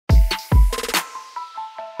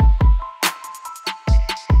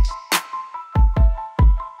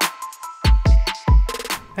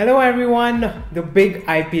Hello everyone, the big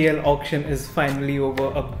IPL auction is finally over,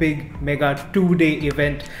 a big mega 2-day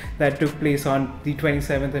event that took place on the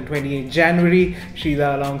 27th and 28th January.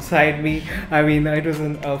 Sheila alongside me. I mean, it was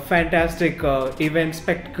a fantastic event,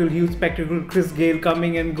 spectacle, huge spectacle, Gayle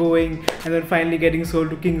coming and going and then finally getting sold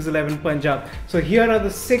to Kings 11 Punjab. So here are the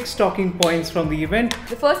 6 talking points from the event.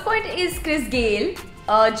 The first point is Gayle.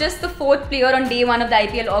 Just the 4th player on day 1 of the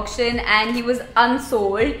IPL auction, and he was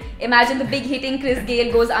unsold. Imagine the big hitting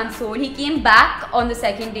Gayle goes unsold. He came back on the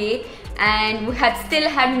 2nd day and still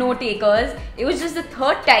had no takers. It was just the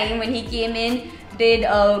 3rd time when he came in, did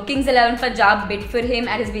Kings 11 Punjab bid for him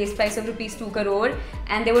at his base price of rupees 2 crore,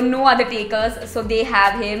 and there were no other takers, so they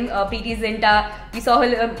have him. Preeti Zinta, we saw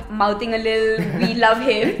her mouthing a little, we love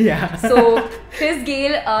him. Yeah. So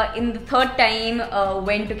Gayle in the 3rd time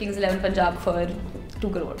went to Kings 11 Punjab for 2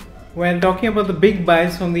 crore. Well, talking about the big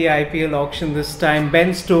buys from the IPL auction this time,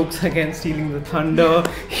 Ben Stokes again stealing the thunder.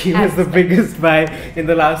 He was the biggest buy in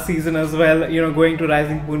the last season as well, you know, going to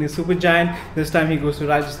Rising Pune Supergiant. This time he goes to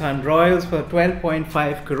Rajasthan Royals for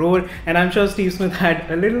 12.5 crore, and I'm sure Steve Smith had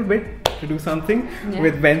a little bit to do something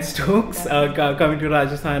with Ben Stokes coming to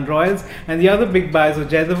Rajasthan Royals. And the other big buys of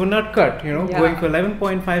Jaydev Unadkat, you know, going for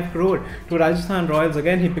 11.5 crore to Rajasthan Royals.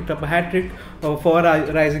 Again, he picked up a hat-trick for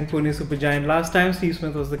Rising Pune Supergiant. Last time Steve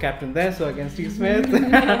Smith was the captain there, so again Steve Smith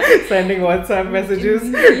sending WhatsApp messages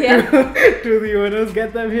to the owners,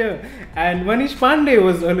 get them here. And Manish Pandey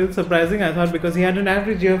was a little surprising, I thought, because he had an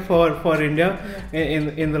average year for India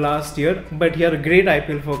in the last year, but he had a great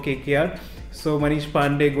IPL for KKR. So Manish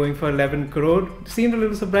Pandey going for 11 crore seemed a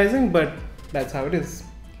little surprising, but that's how it is.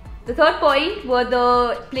 The 3rd point were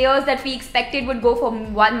the players that we expected would go for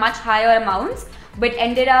much higher amounts, but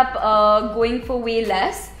ended up going for way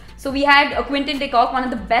less. So we had Quint, one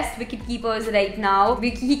of the best wicket keepers right now.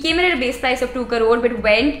 He came in at a base price of 2 crore, but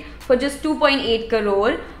went for just 2.8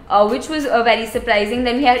 crore, which was very surprising.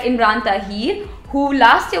 Then we had Imran Tahir, who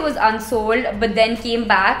last year was unsold, but then came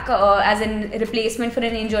back as a replacement for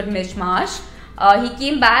an injured Mishmash. He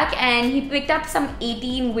came back and he picked up some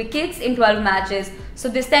 18 wickets in 12 matches. So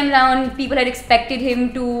this time around, people had expected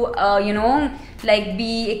him to,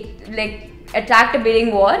 attract a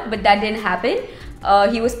bidding war, but that didn't happen.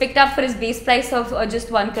 He was picked up for his base price of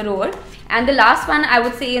just 1 crore. And the last one I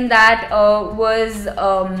would say in that was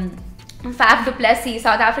Faf du Plessis,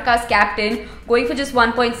 South Africa's captain, going for just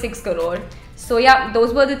 1.6 crore. So yeah,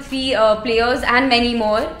 those were the 3 players and many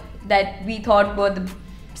more that we thought were the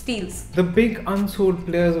steals. The big unsold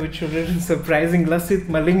players, which were a little surprising, Lasith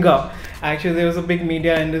Malinga. Actually, there was a big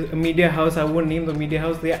media house, I won't name the media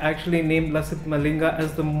house, they actually named Lasith Malinga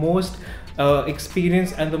as the most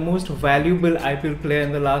experienced and the most valuable IPL player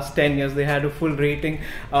in the last 10 years. They had a full rating.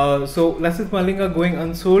 So Lasith Malinga going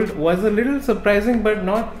unsold was a little surprising, but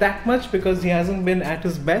not that much, because he hasn't been at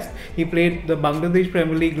his best. He played the Bangladesh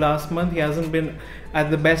Premier League last month. He hasn't been at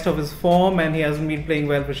the best of his form, and he hasn't been playing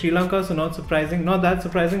well for Sri Lanka, so not that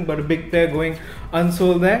surprising, but a big player going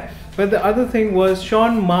unsold there. But the other thing was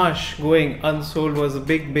Shaun Marsh going unsold was a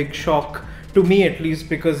big shock to me, at least,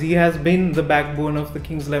 because he has been the backbone of the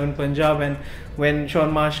Kings 11 Punjab. And when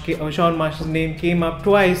Shaun Marsh's name came up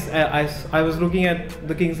twice, I was looking at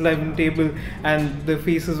the Kings 11 table and the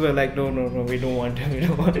faces were like, no, we don't want him, we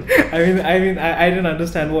don't want him. I didn't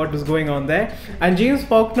understand what was going on there. And James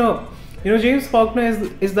Faulkner, you know, James Faulkner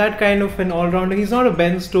is that kind of an all-rounder. He's not a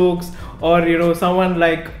Ben Stokes or, you know, someone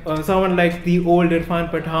like the old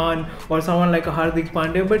Irfan Pathan or someone like a Hardik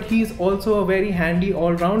Pandya, but he's also a very handy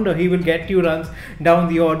all-rounder. He will get you runs down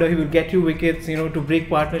the order, he will get you wickets, you know, to break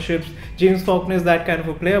partnerships. James Faulkner is that kind of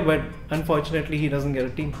a player, but unfortunately he doesn't get a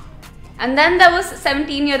team. And then there was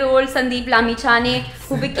 17-year-old Sandeep Lamichhane,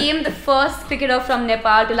 who became the first cricketer from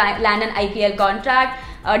Nepal to land an IPL contract.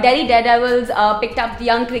 Delhi Daredevils picked up the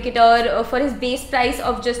young cricketer for his base price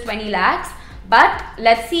of just 20 lakhs. But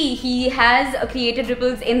let's see, he has created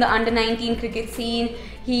ripples in the under-19 cricket scene.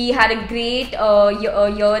 He had a great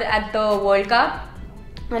year at the World Cup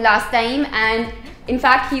last time, and in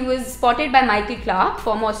fact he was spotted by Michael Clarke,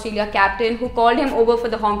 former Australia captain, who called him over for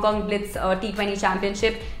the Hong Kong Blitz T20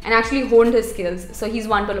 Championship and actually honed his skills. So he's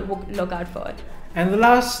one to look out for. And the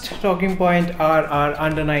last talking point are our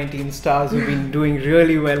under-19 stars who've been doing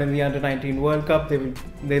really well in the under-19 World Cup. They'll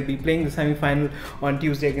be playing the semi-final on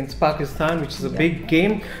Tuesday against Pakistan, which is a big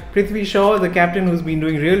game. Prithvi Shaw, the captain who's been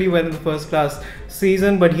doing really well in the first class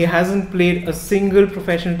season, but he hasn't played a single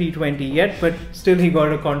professional T20 yet, but still he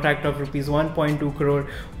got a contract of rupees 1.2 crore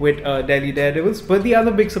with Delhi Daredevils. But the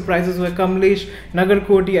other big surprises were Kamlesh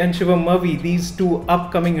Nagarkoti and Shivam Mavi. These two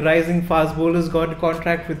upcoming rising fast bowlers got a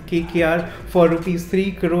contract with KKR for rupees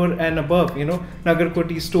 3 crore and above. You know,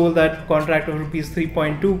 Nagarkoti stole that contract of rupees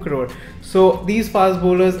 3.2 crore. So these fast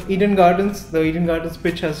bowlers, the Eden Gardens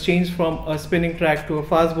pitch has changed from a spinning track to a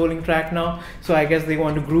fast bowling track now. So I guess they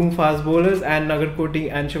want to groom fast bowlers, and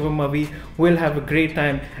Nagarkoti and Shivam Mavi will have a great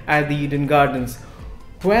time at the Eden Gardens.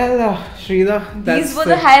 Well, Shrida, these were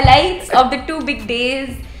the highlights of the 2 big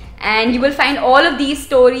days, and you will find all of these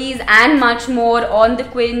stories and much more on the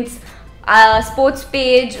Quint's sports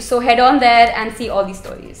page. So head on there and see all these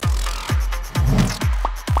stories.